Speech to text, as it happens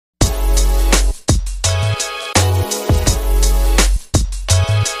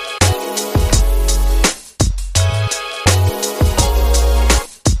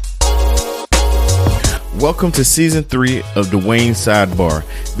Welcome to Season 3 of Dwayne Sidebar.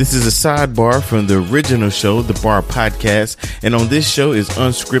 This is a sidebar from the original show, The Bar Podcast. And on this show is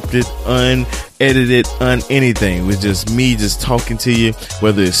unscripted, unedited, anything. With just me just talking to you,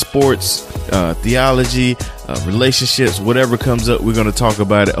 whether it's sports, theology, relationships, whatever comes up, we're going to talk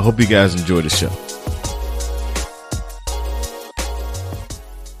about it. I hope you guys enjoy the show.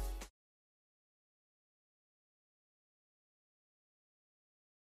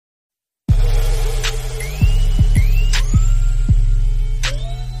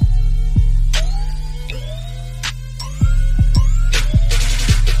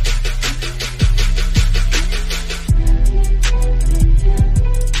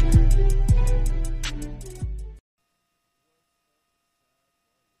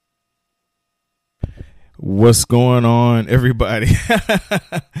 What's going on, everybody?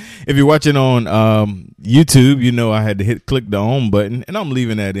 If you're watching on YouTube, you know I had to click the on button, and I'm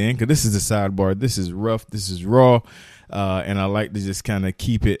leaving that in because this is the sidebar. This is rough. This is raw. And I like to just kind of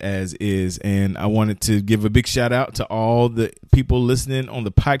keep it as is. And I wanted to give a big shout out to all the people listening on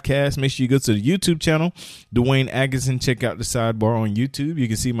the podcast. Make sure you go to the YouTube channel, Dwayne Atkinson. Check out the sidebar on YouTube. You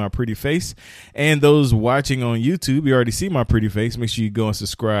can see my pretty face. And those watching on YouTube, you already see my pretty face. Make sure you go and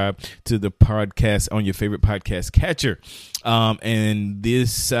subscribe to the podcast on your favorite podcast catcher. And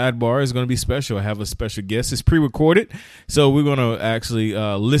this sidebar is going to be special. I have a special guest. It's pre-recorded, so we're going to actually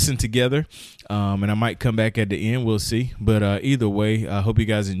listen together. And I might come back at the end. We'll see. But either way, I hope you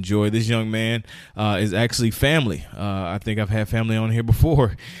guys enjoy. This young man is actually family. I think I've had family on here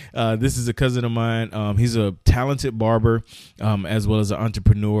before. This is a cousin of mine. He's a talented barber as well as an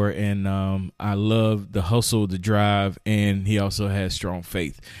entrepreneur. And I love the hustle, the drive, and he also has strong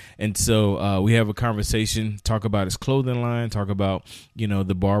faith. And so we have a conversation, talk about his clothing line, talk about, you know,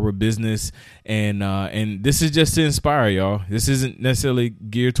 the barber business. And this is just to inspire y'all. This isn't necessarily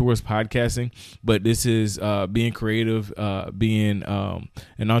geared towards podcasting, but this is being creative, being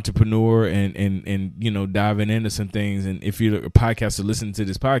an entrepreneur and you know, diving into some things. And if you're a podcaster listening to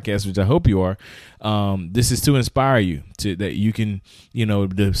this podcast, which I hope you are, this is to inspire you to that you can, you know,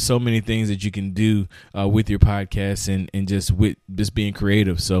 there's so many things that you can do with your podcast and just with just being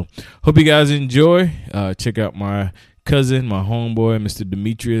creative. So hope you guys enjoy. Check out my cousin, my homeboy, Mr.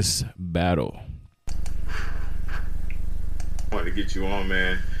 Demetrius Battle. I wanted to get you on,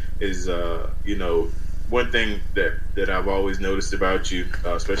 man, is, you know, one thing that I've always noticed about you,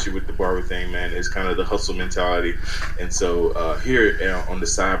 especially with the barber thing, man, is kind of the hustle mentality. And so here on the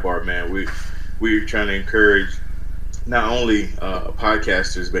sidebar, man, we're trying to encourage not only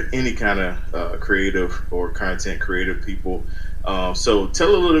podcasters, but any kind of creative or content creative people. So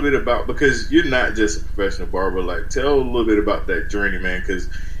tell a little bit about, because you're not just a professional barber, like tell a little bit about that journey, man, because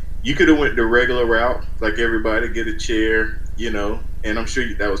you could have went the regular route, like everybody, get a chair, you know, and I'm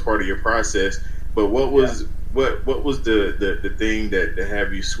sure that was part of your process. But what was what was the thing that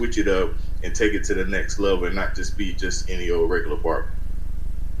have you switch it up and take it to the next level and not just be just any old regular barber?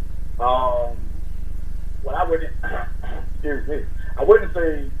 Well, I wouldn't. Excuse me. I wouldn't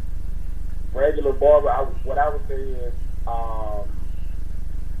say regular barber. What I would say is, I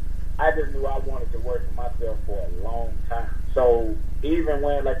just knew I wanted to work for myself for a long time. So even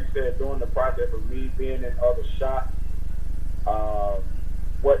when, like you said, during the process of me being in other shops,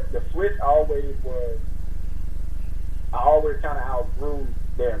 what the switch always was, I always kind of outgrew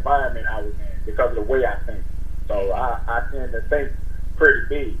the environment I was in because of the way I think. So I tend to think pretty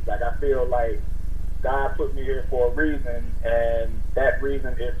big. Like I feel like God put me here for a reason, and that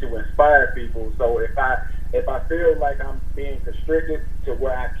reason is to inspire people. So if I feel like I'm being constricted to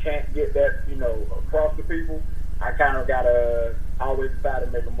where I can't get that, you know, across to people, I kind of gotta always decide to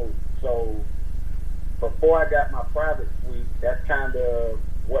make a move. So before I got my private suite, that's kind of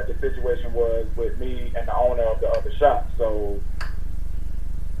what the situation was with me and the owner of the other shop. So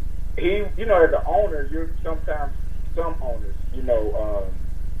he, you know, as an owner, you're sometimes, some owners, you know,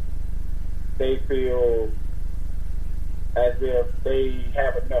 they feel as if they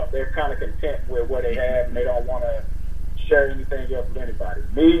have enough. They're kind of content with what they have, and they don't want to share anything else with anybody.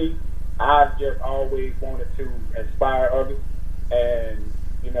 Me, I've just always wanted to inspire others and,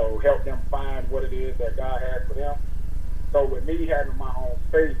 you know, help them find what it is that God has for them. So with me having my own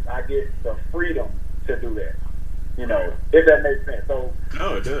space, I get the freedom to do that, you know, if that makes sense. So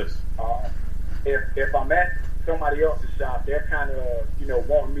no, it does. If I'm at somebody else's shop, they're kind of, you know,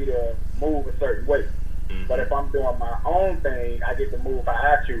 wanting me to move a certain way. Mm-hmm. But if I'm doing my own thing, I get to move how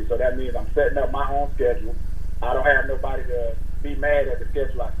I choose. So that means I'm setting up my own schedule. I don't have nobody to be mad at the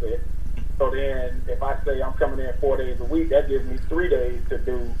schedule I set. So then if I say I'm coming in 4 days a week, that gives me 3 days to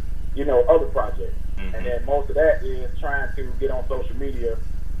do, you know, other projects. Mm-hmm. And then most of that is trying to get on social media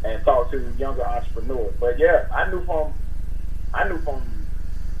and talk to younger entrepreneurs. But yeah, I knew from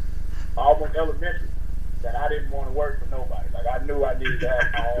almost elementary that I didn't want to work for nobody. Like I knew I needed to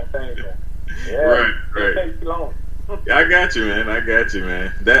have my own thing going. Yeah, Right. it takes too long. I got you, man.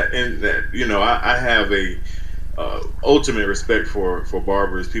 That and that, I have a ultimate respect for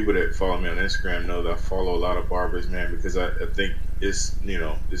barbers. People that follow me on Instagram know that I follow a lot of barbers, man, because I think it's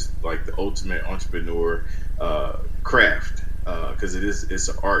like the ultimate entrepreneur craft, because it's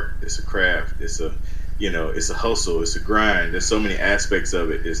an art, it's a craft, it's a hustle, it's a grind. There's so many aspects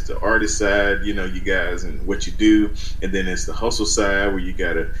of it. It's the artist side, you guys and what you do, and then it's the hustle side where you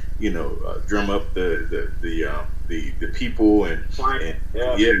gotta drum up the people and the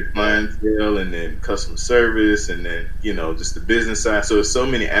clientele, and then customer service, and then just the business side. So there's so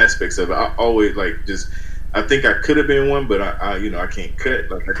many aspects of it. I always I think I could have been one, but I can't cut.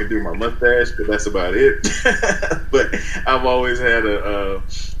 Like I can do my mustache, but that's about it. But I've always had a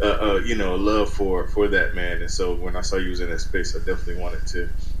love for that, man. And so when I saw you was in that space, I definitely wanted to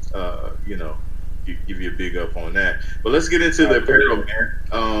give you a big up on that. But let's get into the apparel,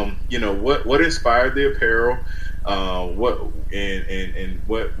 man. What inspired the apparel?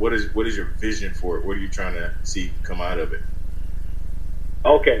 What is your vision for it? What are you trying to see come out of it?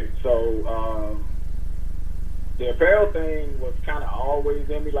 Okay, so the apparel thing was kind of always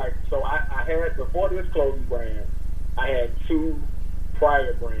in me. Like, so I had, before this clothing brand, I had two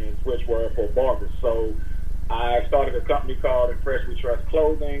prior brands, which were for barbers. So I started a company called In Fresh We Trust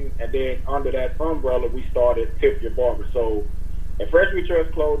Clothing, and then under that umbrella, we started Tip Your Barber. So In Fresh We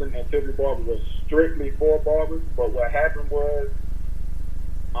Trust Clothing and Tip Your Barber was strictly for barbers, but what happened was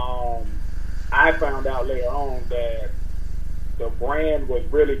I found out later on that the brand was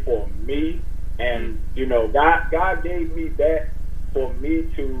really for me. And God gave me that for me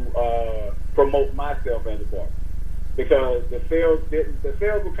to promote myself as a barber, because the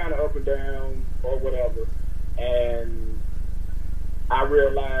sales were kind of up and down or whatever, and I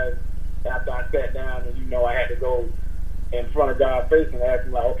realized after I sat down and I had to go in front of God's face and ask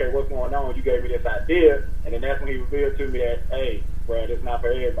him, like, okay, what's going on? You gave me this idea, and then that's when he revealed to me that, hey, bro, it's not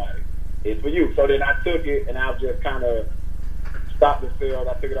for everybody, it's for you. So then I took it and I just kind of stopped the sales.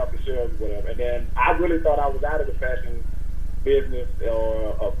 I took it off the shelves or whatever. And then I really thought I was out of the fashion business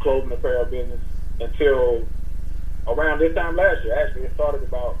or clothing apparel business until around this time last year. Actually, it started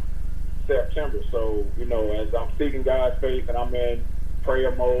about September. So, as I'm seeking God's face and I'm in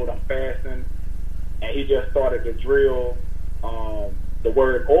prayer mode, I'm fasting, and he just started to drill the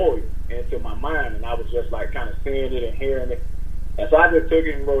word oil into my mind. And I was just like kind of seeing it and hearing it. And so I just took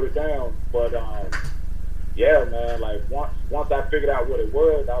it and wrote it down. But, yeah, man, like once I figured out what it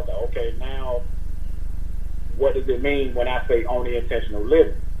was, I was like, okay, now what does it mean when I say only intentional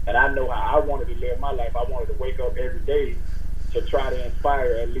living? And I know how I wanted to live my life. I wanted to wake up every day to try to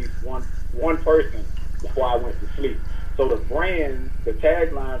inspire at least one person before I went to sleep. So the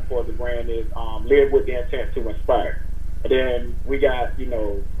tagline for the brand is live with the intent to inspire. And then we got,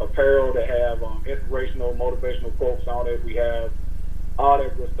 apparel that have inspirational, motivational quotes on it. We have all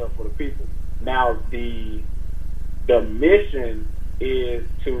that good stuff for the people. Now, the mission is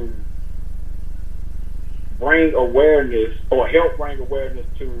to bring awareness or help bring awareness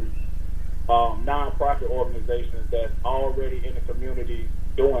to nonprofit organizations that's already in the community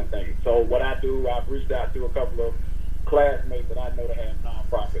doing things. So what I do, I've reached out to a couple of classmates that I know that have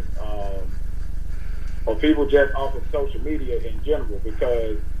nonprofits, or people just off of social media in general,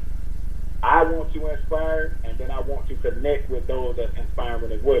 because I want to inspire, and then I want to connect with those that's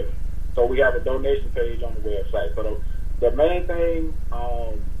inspiring as well. So we have a donation page on the website. So the main thing,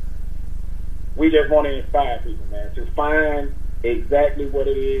 we just want to inspire people, man, to find exactly what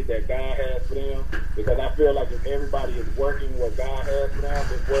it is that God has for them. Because I feel like if everybody is working what God has for them,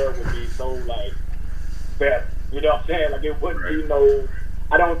 this world would be so, like, better. You know what I'm saying? Like, it wouldn't be no,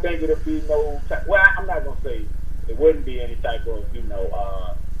 I don't think it'll be no, well, I'm not going to say it wouldn't be any type of,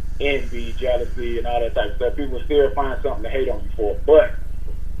 envy, jealousy, and all that type of stuff. People would still find something to hate on you for. But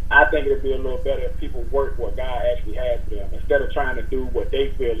I think it'd be a little better if people work what God actually has for them instead of trying to do what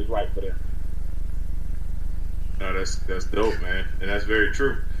they feel is right for them. No, that's dope, man, and that's very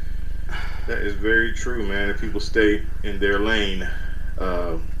true. That is very true, man. If people stay in their lane,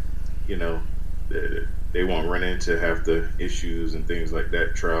 they won't run into half the issues and things like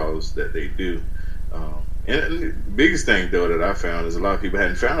that, trials that they do. And the biggest thing, though, that I found is a lot of people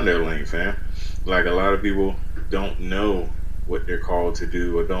hadn't found their lane, fam. Like, a lot of people don't know what they're called to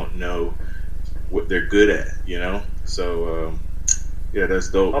do or don't know what they're good at, So, yeah,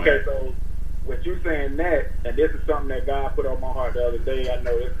 that's dope. Okay, man. So with you saying that, and this is something that God put on my heart the other day, I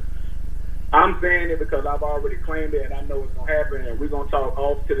know I'm saying it because I've already claimed it and I know it's going to happen, and we're going to talk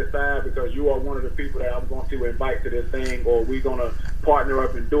off to the side because you are one of the people that I'm going to invite to this thing, or we're going to partner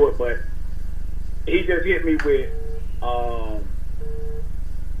up and do it. But he just hit me with,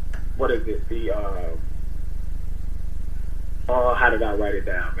 what is it? How did I write it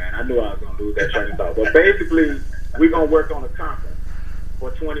down, man? I knew I was going to lose that train of thought. But basically, we're going to work on a conference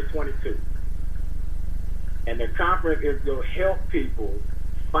for 2022. And the conference is going to help people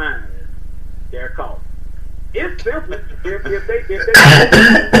find their cause. It's simple. If they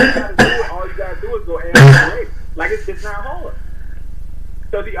gotta do it, all you gotta do is go ask the race. Like it's not hard.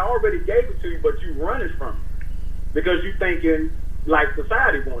 Because he already gave it to you, but you running from it. Because you thinking like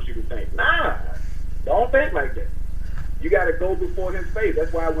society wants you to think. Nah, don't think like that. You gotta go before his face.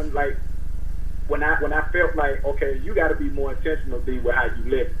 That's why when I felt like, okay, you gotta be more intentional with how you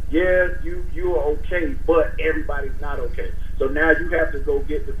live. Yeah, you are okay, but everybody's not okay. So now you have to go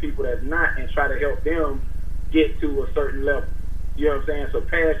get the people that's not and try to help them get to a certain level. You know what I'm saying? So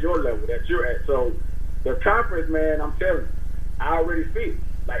past your level that you're at. So the conference, man, I'm telling you, I already see it.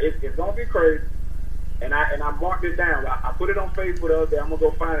 Like it's gonna be crazy. And I marked it down. I put it on Facebook the other day. I'm gonna go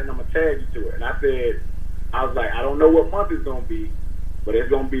find it and I'm gonna tag you to it. And I was like, I don't know what month it's gonna be, but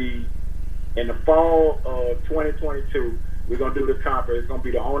it's gonna be in the fall of 2022. We're gonna do the conference. It's gonna be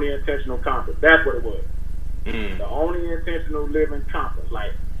the only intentional conference. That's what it was. The only intentional living conference.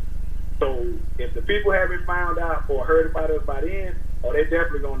 Like, so if the people haven't found out or heard about us by then, they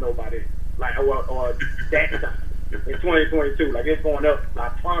definitely gonna know by then. Like, or that time in 2022. Like, it's going up. I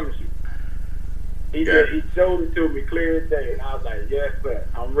promise you. He showed it to me clear as day, and I was like, yes, sir.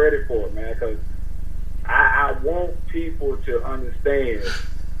 I'm ready for it, man. Because I want people to understand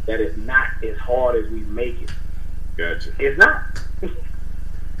that it's not as hard as we make it. Gotcha. It's not.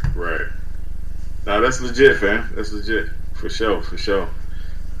 Right. No, that's legit, fam. That's legit. For sure.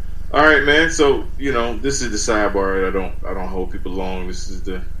 All right, man. So, this is the sidebar. I don't hold people long. This is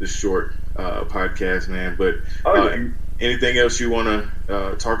the short podcast, man. But anything else you want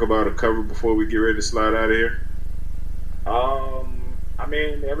to talk about or cover before we get ready to slide out of here? I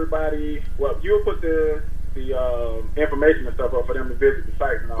mean, everybody. Well, you'll put the information and stuff up for them to visit the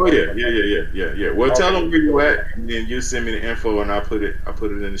site. And all yeah. Well, tell them where you at, and then you send me the info, and I'll put it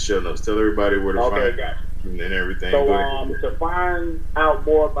in the show notes. Tell everybody where to find it and everything. So, to find out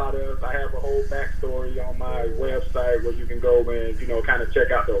more about us, I have a whole backstory on my website where you can go and kind of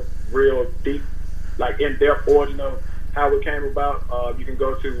check out the real deep, like in-depth origin of how it came about. You can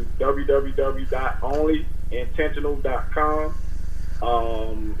go to www.onlyintentional.com.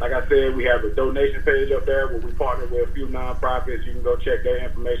 Like I said, we have a donation page up there where we partner with a few nonprofits. You can go check their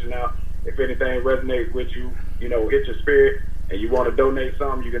information out. If anything resonates with you, hit your spirit, and you want to donate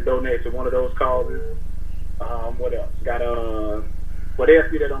something, you can donate to one of those causes. What else? They'll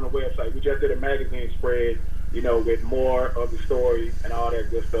see that on the website. We just did a magazine spread, with more of the story and all that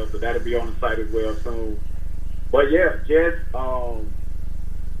good stuff. So that'll be on the site as well soon. But yeah, just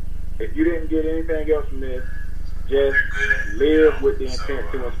if you didn't get anything else from this, just live with the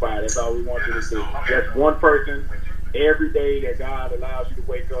intent to inspire. That's all we want you to do. Just one person every day that God allows you to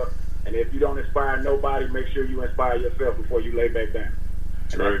wake up. And if you don't inspire nobody, make sure you inspire yourself before you lay back down.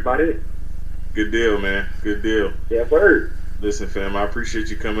 That's about it. Good deal, man. Good deal. Yeah, sir. Listen, fam, I appreciate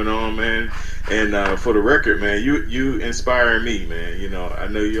you coming on, man. And for the record, man, you inspire me, man. I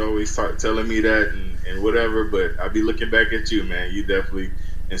know you always telling me that and whatever, but I be looking back at you, man. You definitely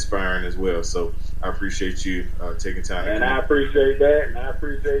inspiring as well. So I appreciate you taking time. And I appreciate that, and I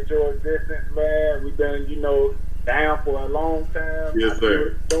appreciate your existence, man. We've been, down for a long time. Yes,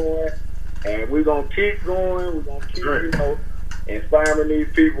 sir. And we're gonna keep going. We're gonna keep, inspiring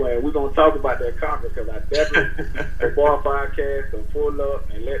these people, and we're gonna talk about that conference because I definitely the bar podcast to pull up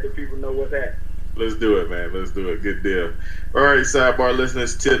and let the people know what's happening. Let's do it, man. Let's do it. Good deal. All right, Sidebar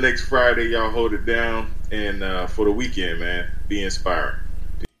listeners, till next Friday, y'all hold it down. And for the weekend, man, be inspiring.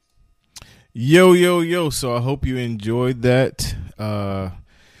 Yo. So I hope you enjoyed that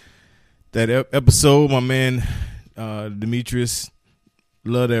episode. My man, Demetrius.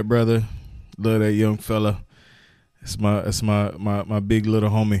 Love that brother. Love that young fella. It's my big little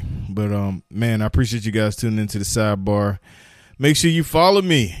homie. But man, I appreciate you guys tuning into the Sidebar. Make sure you follow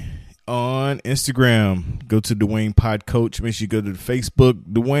me on Instagram. Go to Dwayne Pod Coach. Make sure you go to the Facebook,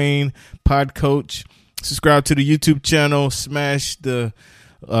 Dwayne Pod Coach. Subscribe to the YouTube channel. Smash the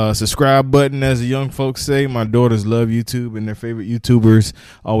subscribe button, as the young folks say. My daughters love YouTube, and their favorite YouTubers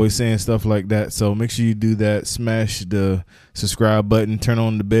always saying stuff like that. So make sure you do that. Smash the subscribe button. Turn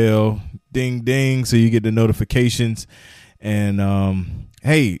on the bell. Ding, ding, so you get the notifications. And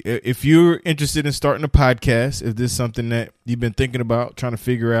hey, if you're interested in starting a podcast, if this is something that you've been thinking about, trying to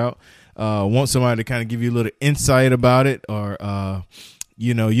figure out, want somebody to kind of give you a little insight about it, or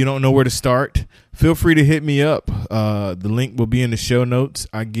you don't know where to start, feel free to hit me up. The link will be in the show notes.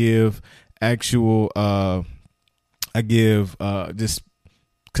 I give just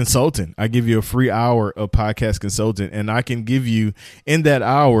consulting. I give you a free hour of podcast consulting, and I can give you, in that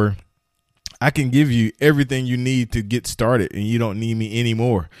hour, I can give you everything you need to get started, and you don't need me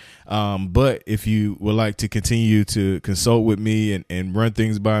anymore. But if you would like to continue to consult with me and run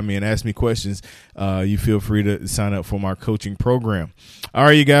things by me and ask me questions, you feel free to sign up for my coaching program. All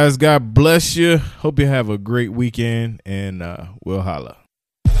right, you guys, God bless you. Hope you have a great weekend, and we'll holla.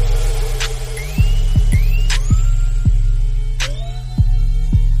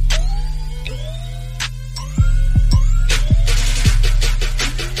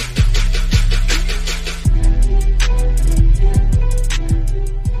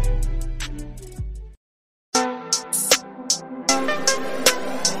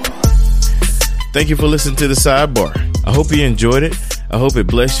 Thank you for listening to the Sidebar. I hope you enjoyed it. I hope it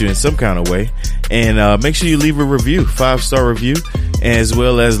blessed you in some kind of way. And make sure you leave a review, 5-star review, as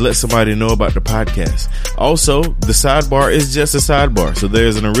well as let somebody know about the podcast. Also, the Sidebar is just a sidebar. So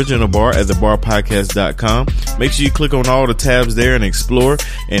there's an original bar at thebarpodcast.com. Make sure you click on all the tabs there and explore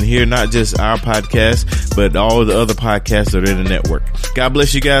and hear not just our podcast, but all the other podcasts that are in the network. God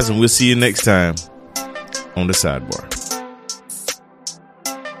bless you guys, and we'll see you next time on the Sidebar.